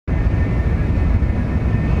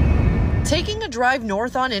Taking a drive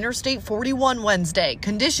north on Interstate 41 Wednesday,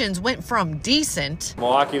 conditions went from decent.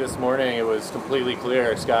 Milwaukee this morning, it was completely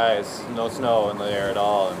clear skies, no snow in the air at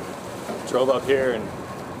all. And drove up here and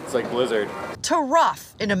it's like blizzard. To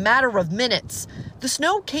rough in a matter of minutes. The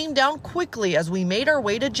snow came down quickly as we made our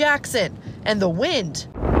way to Jackson, and the wind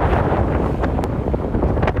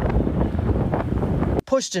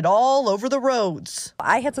pushed it all over the roads.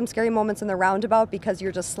 I had some scary moments in the roundabout because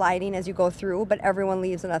you're just sliding as you go through, but everyone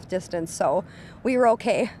leaves enough distance, so we were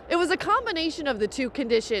okay. It was a combination of the two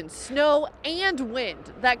conditions, snow and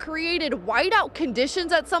wind, that created whiteout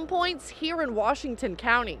conditions at some points here in Washington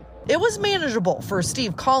County. It was manageable for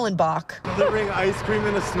Steve Kallenbach, delivering ice cream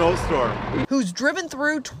in a snowstorm, who's driven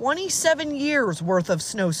through 27 years worth of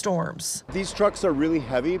snowstorms. These trucks are really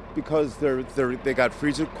heavy because they got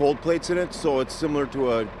freezer cold plates in it, so it's similar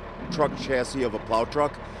to a truck chassis of a plow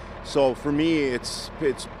truck. So for me, it's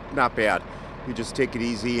not bad. You just take it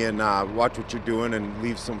easy and watch what you're doing and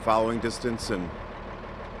leave some following distance, and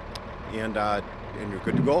you're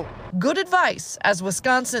good to go. Good advice, as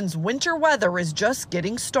Wisconsin's winter weather is just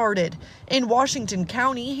getting started. In Washington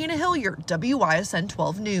County, Hannah Hilliard, WISN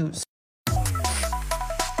 12 News.